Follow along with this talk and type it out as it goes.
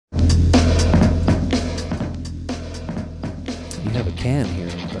can here.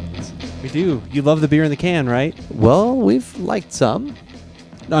 But We do. You love the beer in the can, right? well, we've liked some.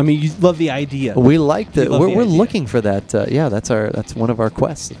 I mean, you love the idea. We like You the. love We're, the we're idea. looking for that. Yeah, that's one of our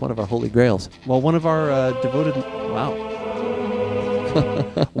quests. It's one of our holy grails. Well, one of our devoted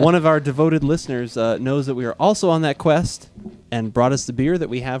one of our devoted listeners knows that we are also on that quest and brought us the beer that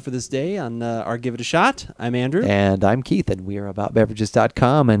we have for this day on our Give It a Shot. I'm Andrew. And I'm Keith, and we are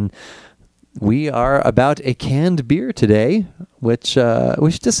AboutBeverages.com, and we are about a canned beer today, which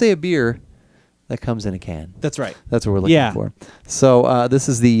we should just say a beer that comes in a can. That's right. That's what we're looking for. So this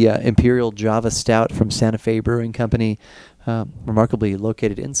is the Imperial Java Stout from Santa Fe Brewing Company, remarkably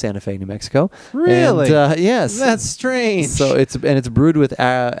located in Santa Fe, New Mexico. Really? And, yes. That's strange. So it's brewed with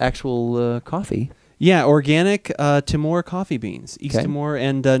actual coffee. Yeah, organic Timor coffee beans, East Okay. Timor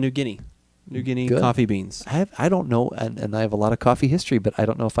and New Guinea Good. coffee beans. I don't know, and I have a lot of coffee history, but I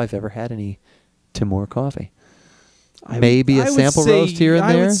don't know if I've ever had any Timor coffee. Maybe a sample roast here and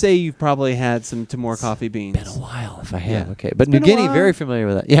there. I would say you've probably had some Timor coffee beans. Been a while if I have. Yeah. Okay, but It's New been a Guinea, while. very familiar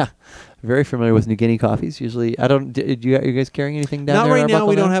with that. Yeah, very familiar with New Guinea coffees. Usually, I don't. Are you guys carrying anything down Not there? right now. Arbuckle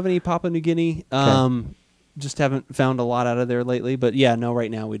We don't have any Papua New Guinea. Okay. Just haven't found a lot out of there lately. But yeah, no,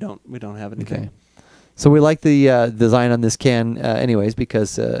 right now we don't have anything. Okay. So we like the design on this can, anyways,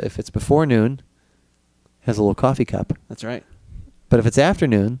 because if it's before noon, it has a little coffee cup. That's right. But if it's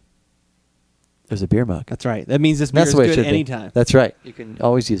afternoon, there's a beer mug. That's right. That means this beer That's is the way it good should be. anytime. That's right. You can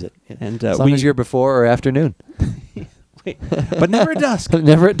always use it. And as long as you're before or afternoon. Wait, but never at dusk.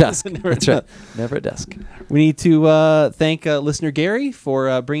 Never at dusk. Never at That's right. dusk. Never at dusk. We need to thank listener Gary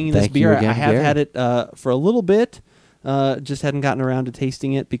for bringing this Thank you beer. again, I have Gary. had it for a little bit. Just hadn't gotten around to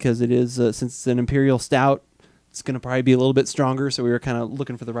tasting it because it is since it's an Imperial Stout, it's going to probably be a little bit stronger. So we were kind of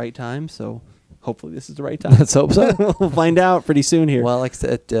looking for the right time. So hopefully this is the right time. Let's hope so. We'll find out pretty soon here. Well, like I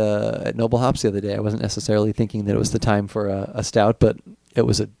said, at Noble Hops the other day, I wasn't necessarily thinking that it was the time for a stout, but it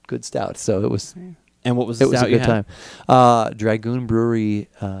was a good stout. So it was. And what was the It was stout a you good had? time. Dragoon Brewery,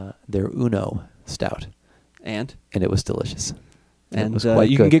 their Uno stout, And and it was delicious. and it was you quite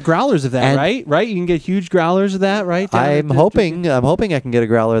can good. get growlers of that, And- right? Right? You can get huge growlers of that, right? down at I'm the- hoping I can get a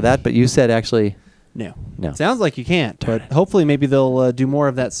growler of that, but you said actually No. no. Sounds like you can't, Darn but it. hopefully maybe they'll do more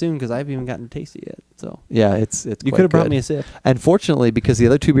of that soon because I haven't even gotten to taste it yet. So Yeah, it's you quite could have brought good. me a sip. Unfortunately, because the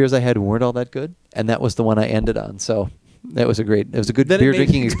other two beers I had weren't all that good, and that was the one I ended on. So that was a good Then it beer made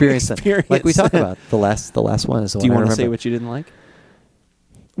drinking a good experience. Then. experience. Like we talked about, the last one is the Do you one I want to say remember. what you didn't like?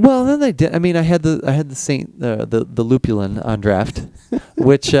 Well, then I did. I mean, I had the Saint the lupulin on draft,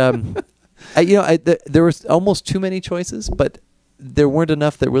 which there was almost too many choices, but there weren't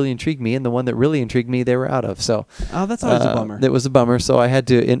enough that really intrigued me, and the one that really intrigued me, they were out of. So Oh, that's always a bummer. It was a bummer. So I had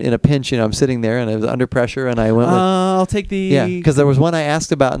to, in a pinch, I'm sitting there and I was under pressure, and I went with. I'll take the Yeah, because there was one I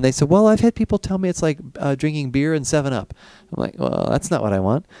asked about, and they said, "Well, I've had people tell me it's like drinking beer and 7-Up." I'm like, "Well, that's not what I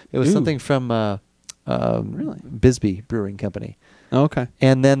want." It was Ooh. something from Really? Bisbee Brewing Company. Oh, okay.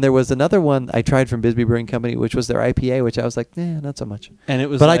 And then there was another one I tried from Bisbee Brewing Company, which was their IPA, which I was like, not so much. And it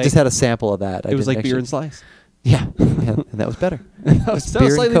was But like, I just had a sample of that. it was like beer and slice. Yeah, and that was better. That was Beer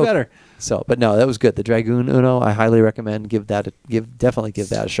and slightly Coke. better. So, but no, that was good. The Dragoon Uno, I highly recommend. Definitely give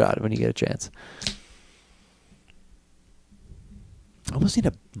that a shot when you get a chance. I almost need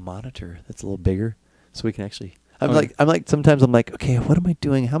a monitor that's a little bigger, so we can actually. Sometimes I'm like, okay, what am I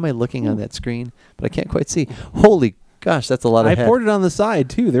doing? How am I looking on that screen? But I can't quite see. Holy gosh, that's a lot of I head. poured it on the side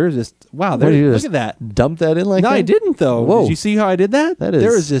too. There's just wow. What did you do? Look Just at that. Dump that in like No, that? I didn't though. Whoa. Did you see how I did that? That is-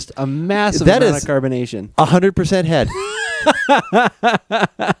 There was just a massive That amount is- of carbonation. 100% head.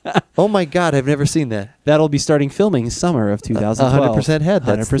 Oh my God, I've never seen that. That'll be starting filming summer of 2012. 100% head.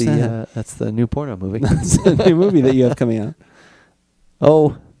 That's 100% the head. that's the new porno movie. That's a new movie that you have coming out.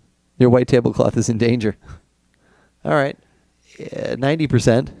 Oh, your white tablecloth is in danger. All right,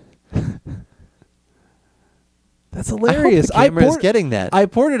 90%. That's hilarious. I hope the camera is getting that. I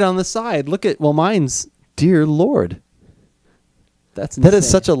poured it on the side. Look at mine's. Dear Lord, That's that is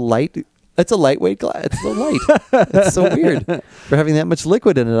insane. such a light. That's a lightweight glass. It's so light. It's so weird for having that much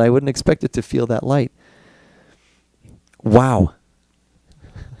liquid in it. I wouldn't expect it to feel that light. Wow.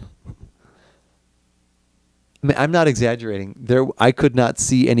 I mean, I'm not exaggerating. I could not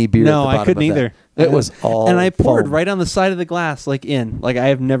see any beer. No, at the I bottom couldn't of that. either. It was all. And I poured foam. right on the side of the glass, like I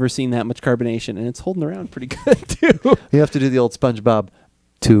have never seen that much carbonation, and it's holding around pretty good too. You have to do the old SpongeBob.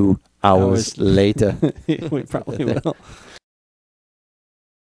 2 hours later. We probably will.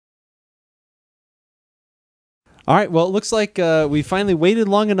 All right. Well, it looks like we finally waited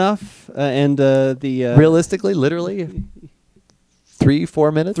long enough, and the Realistically, literally,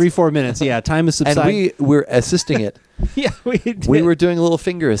 3-4 minutes. 3-4 minutes. Yeah, time is subsiding. And we were assisting it. yeah, we did. We were doing a little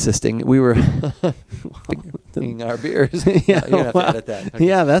finger assisting. We were. ranking our beers. Yeah, No, you're gonna have to edit that. Okay.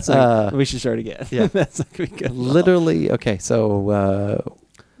 Yeah, that's not, we should start again. Yeah. That's not gonna be good. Literally. Okay, so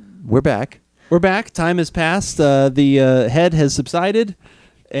we're back. We're back. Time has passed. The head has subsided,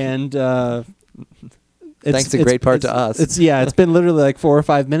 and Thanks to great part to us. It's been literally like 4 or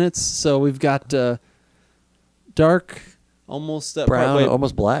 5 minutes. So we've got dark, almost Brown,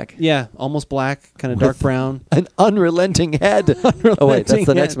 almost black. Yeah, almost black, kind of dark brown. An unrelenting head. Oh wait, that's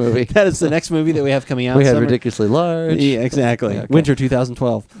the next movie. That is the next movie that we have coming out. We had summer. ridiculously large. Yeah, exactly. Yeah, okay. Winter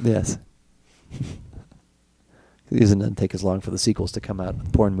 2012. Yes. It doesn't take as long for the sequels to come out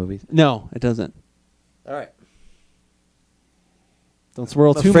with porn movies. No, it doesn't. All right. Don't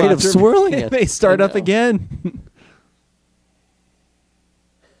swirl I'm too afraid much. of swirling it. It may start I up know. again.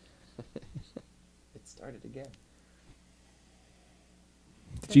 It started again.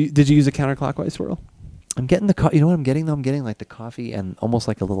 Did you use a counterclockwise swirl? I'm getting the you know what I'm getting though? I'm getting like the coffee and almost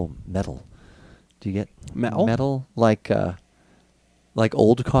like a little metal. Do you get Metal? Metal like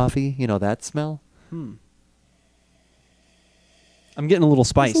old coffee, you know that smell? I'm getting a little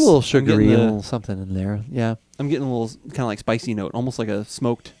spice. It's a little I'm getting sugary, a the- little something in there. Yeah. I'm getting a little kind of like spicy note, almost like a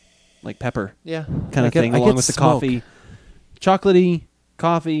smoked, like pepper Yeah. kind of thing, along with the coffee. Chocolatey,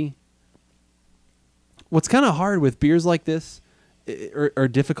 coffee. What's kind of hard with beers like this, or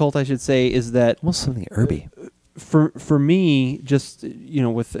difficult, I should say, is that Almost something herby. for me, just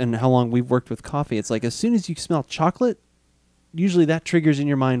with and how long we've worked with coffee, it's like as soon as you smell chocolate, usually that triggers in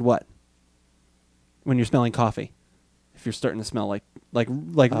your mind what? When you're smelling coffee, if you're starting to smell like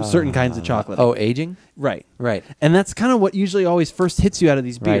certain kinds of chocolate. Oh, aging? Right. Right. And that's kind of what usually always first hits you out of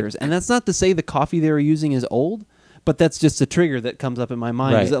these Right. beers. And that's not to say the coffee they were using is old, but that's just a trigger that comes up in my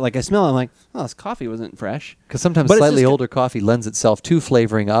mind. Right. Is that like I smell it, I'm like, oh, this coffee wasn't fresh. Because sometimes But it's slightly just- older coffee lends itself to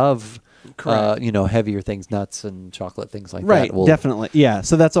flavoring of, Correct. heavier things, nuts and chocolate, things like Right, that. Well, definitely. Yeah,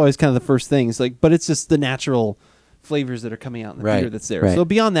 so that's always kind of the first thing. It's like, but it's just the natural flavors that are coming out in the Right, beer that's there. right. So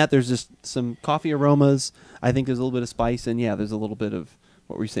beyond that, there's just some coffee aromas. I think there's a little bit of spice, and yeah, there's a little bit of,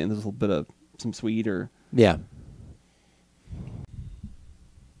 what were you saying? There's a little bit of some sweet or... Yeah.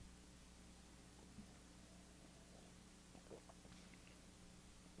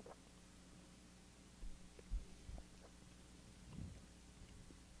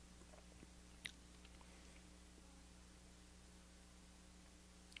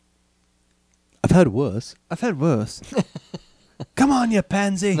 I've had worse. I've had worse. Come on, you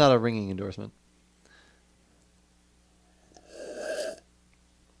pansy. It's not a ringing endorsement.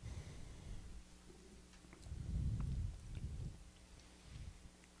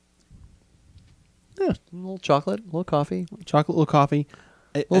 Yeah, a little chocolate, a little coffee, Chocolate, little coffee.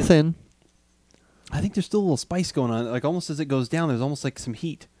 a little thin. I think there's still a little spice going on. Like almost as it goes down, there's almost like some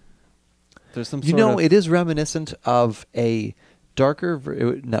heat. There's some You sort know, of... it is reminiscent of a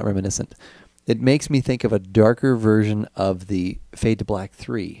darker, not reminiscent. It makes me think of a darker version of the Fade to Black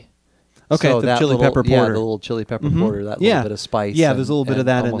 3. Okay, So the that chili little- pepper Yeah, porter. the little chili pepper Mhm. porter, that Yeah. little bit of spice. Yeah, there's a little bit of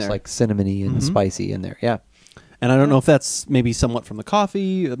that in almost there. like cinnamony and Mhm. spicy in there. Yeah. And I don't know if that's maybe somewhat from the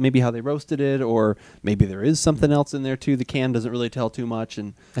coffee, maybe how they roasted it, or maybe there is something else in there too. The can doesn't really tell too much.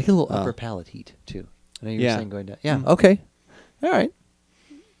 And I get a little upper palate heat, too. I know you were Yeah. saying going down. Yeah, Mhm. okay. All right.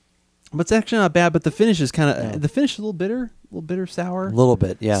 but it's actually not bad. But the finish is kind of Yeah. the finish is a little bitter, sour, A little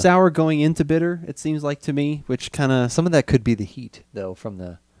bit, yeah. sour going into bitter. It seems like to me, which kind of Some of that could be the heat, though, from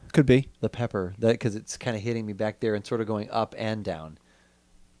the could be. pepper, because it's kind of hitting me back there and sort of going up and down.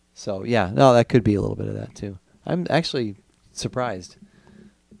 So, yeah, no, that could be a little bit of that, too. I'm actually surprised.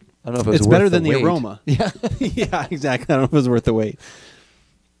 I don't know if it was It's worth better than the wait. aroma. Yeah. Yeah, exactly. I don't know if it was worth the wait.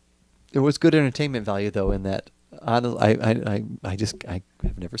 There was good entertainment value, though, in that. I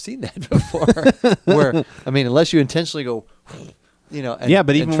have never seen that before. Where, I mean, unless you intentionally go, and, Yeah,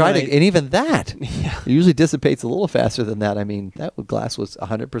 but and even try when to, and even that Yeah. it usually dissipates a little faster than that. I mean, that glass was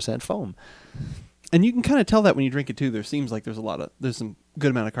 100% foam. And you can kind of tell that when you drink it too. There seems like there's some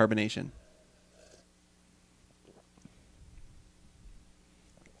good amount of carbonation.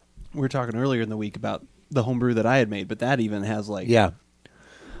 We were talking earlier in the week about the homebrew that I had made, but that even has like Yeah.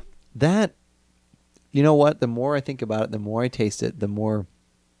 That, you know what? The more I think about it, the more I taste it, the more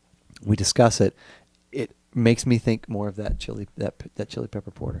we discuss it, it makes me think more of that chili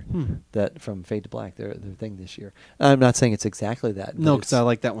pepper porter, that from Fade to Black, their thing this year. I'm not saying it's exactly that. No, but because I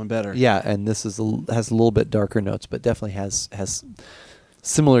like that one better. yeah, and this has a little bit darker notes, but definitely has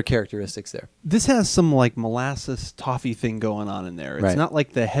similar characteristics there. This has some like molasses toffee thing going on in there. It's Right. not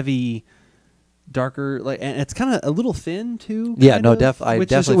like the heavy, darker, and it's kind of a little thin too. Yeah, kind no, of, I which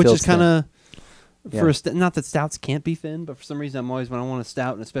definitely is feel which is kind of Yeah. for not that stouts can't be thin, but for some reason I'm always when I want a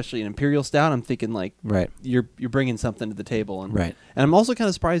stout, and especially an imperial stout, I'm thinking like Right. you're bringing something to the table, and Right. And I'm also kind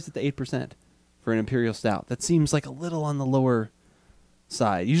of surprised at the 8%. for an Imperial Stout. That seems like a little on the lower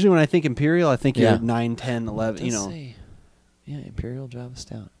side. Usually when I think Imperial, I think you're 9, 10, 11, you know. Say, yeah, Imperial Java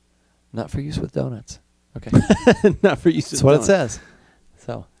Stout. Not for use with donuts. Okay. Not for use. That's what it says.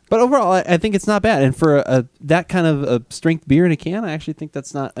 So, but overall, I think it's not bad. And for that kind of a strength beer in a can, I actually think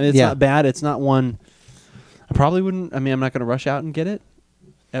that's not. I mean, it's not bad. It's not one. I probably wouldn't. I mean, I'm not going to rush out and get it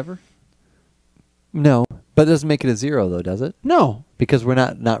ever. No, but it doesn't make it a 0, though, does it? No, because we're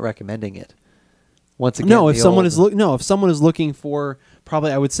not recommending it. Once again, no. If someone is looking for,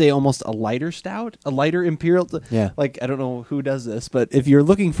 probably I would say almost a lighter stout, a lighter Imperial. Like, I don't know who does this, but if you're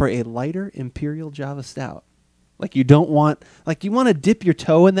looking for a lighter Imperial Java Stout, like you don't want, like you want to dip your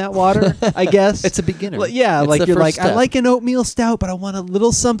toe in that water, I guess. It's a beginner. Like, yeah, it's like you're like, step. I like an oatmeal stout, but I want a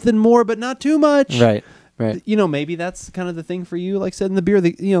little something more, but not too much. Right. Right. You know, maybe that's kind of the thing for you. Like I said, in the beer,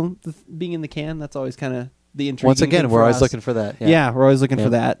 being in the can, that's always kind of the intriguing. Once again, thing we're for always us. looking for that. Yeah, we're always looking for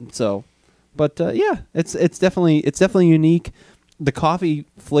that. So, but it's definitely unique. The coffee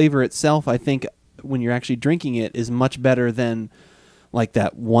flavor itself, I think, when you're actually drinking it, is much better than like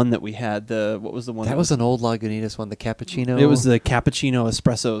that one that we had. What was the one? That was an old Lagunitas one, the cappuccino. It was the cappuccino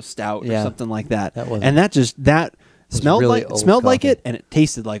espresso stout or something like that. That was, and that smelled really like it, and it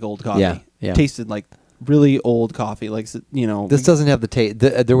tasted like old coffee. Yeah. It tasted like really old coffee. Like, you know, this doesn't have the taste.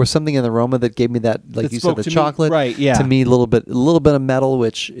 There was something in the aroma that gave me that, like you said, the chocolate. Right. Yeah. To me, a little bit of metal,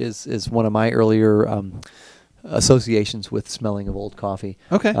 which is one of my earlier associations with smelling of old coffee.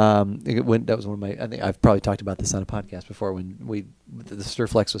 Okay. That was one of my. I think I've probably talked about this on a podcast before, when the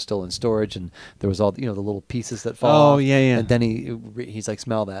Stirflex was still in storage, and there was all the little pieces that fall. Oh, yeah. And then he's like,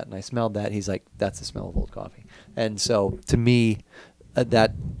 smell that, and I smelled that. He's like, that's the smell of old coffee. And so to me,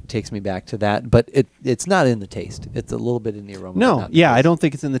 that takes me back to that, but it's not in the taste. It's a little bit in the aroma. No, I don't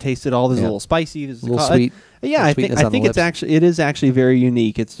think it's in the taste at all. There's a little spicy. There's a little sweet. Yeah, I think it is actually very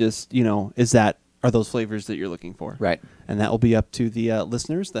unique. It's just, are those flavors that you're looking for. Right. And that will be up to the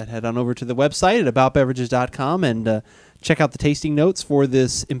listeners that head on over to the website at AboutBeverages.com and check out the tasting notes for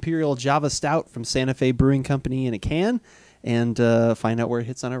this Imperial Java Stout from Santa Fe Brewing Company in a can, and find out where it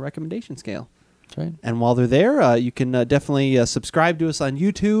hits on our recommendation scale. That's right. And while they're there, you can definitely subscribe to us on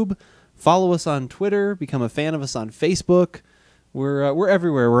YouTube, follow us on Twitter, become a fan of us on Facebook. We're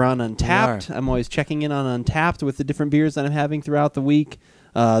everywhere. We're on Untapped. I'm always checking in on Untapped with the different beers that I'm having throughout the week.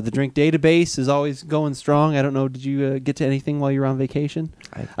 The drink database is always going strong. I don't know, did you get to anything while you were on vacation?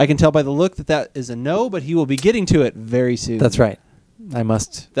 I can tell by the look that is a no, but he will be getting to it very soon. That's right. I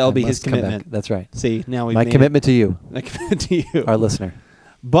must. That'll be his commitment. That's right. See, now we my commitment to you. My commitment to you, our listener.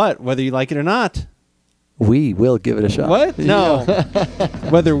 But whether you like it or not, we will give it a shot. What? No.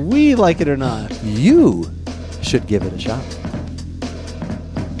 Whether we like it or not, you should give it a shot.